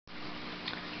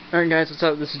Alright guys, what's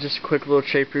up? This is just a quick little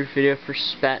trade proof video for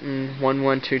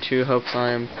spatan1122. Hope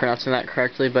I am pronouncing that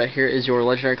correctly, but here is your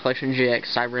Legendary Collection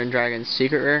GX Cyber and Dragon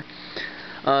Secret Rare.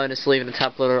 It's leaving the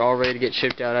top loader all ready to get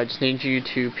shipped out. I just need you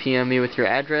to PM me with your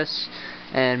address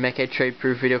and make a trade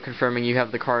proof video confirming you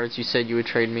have the cards you said you would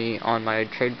trade me on my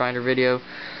trade binder video.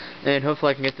 And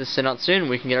hopefully I can get this sent out soon and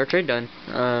we can get our trade done.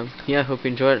 Yeah, hope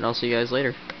you enjoyed it, and I'll see you guys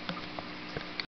later.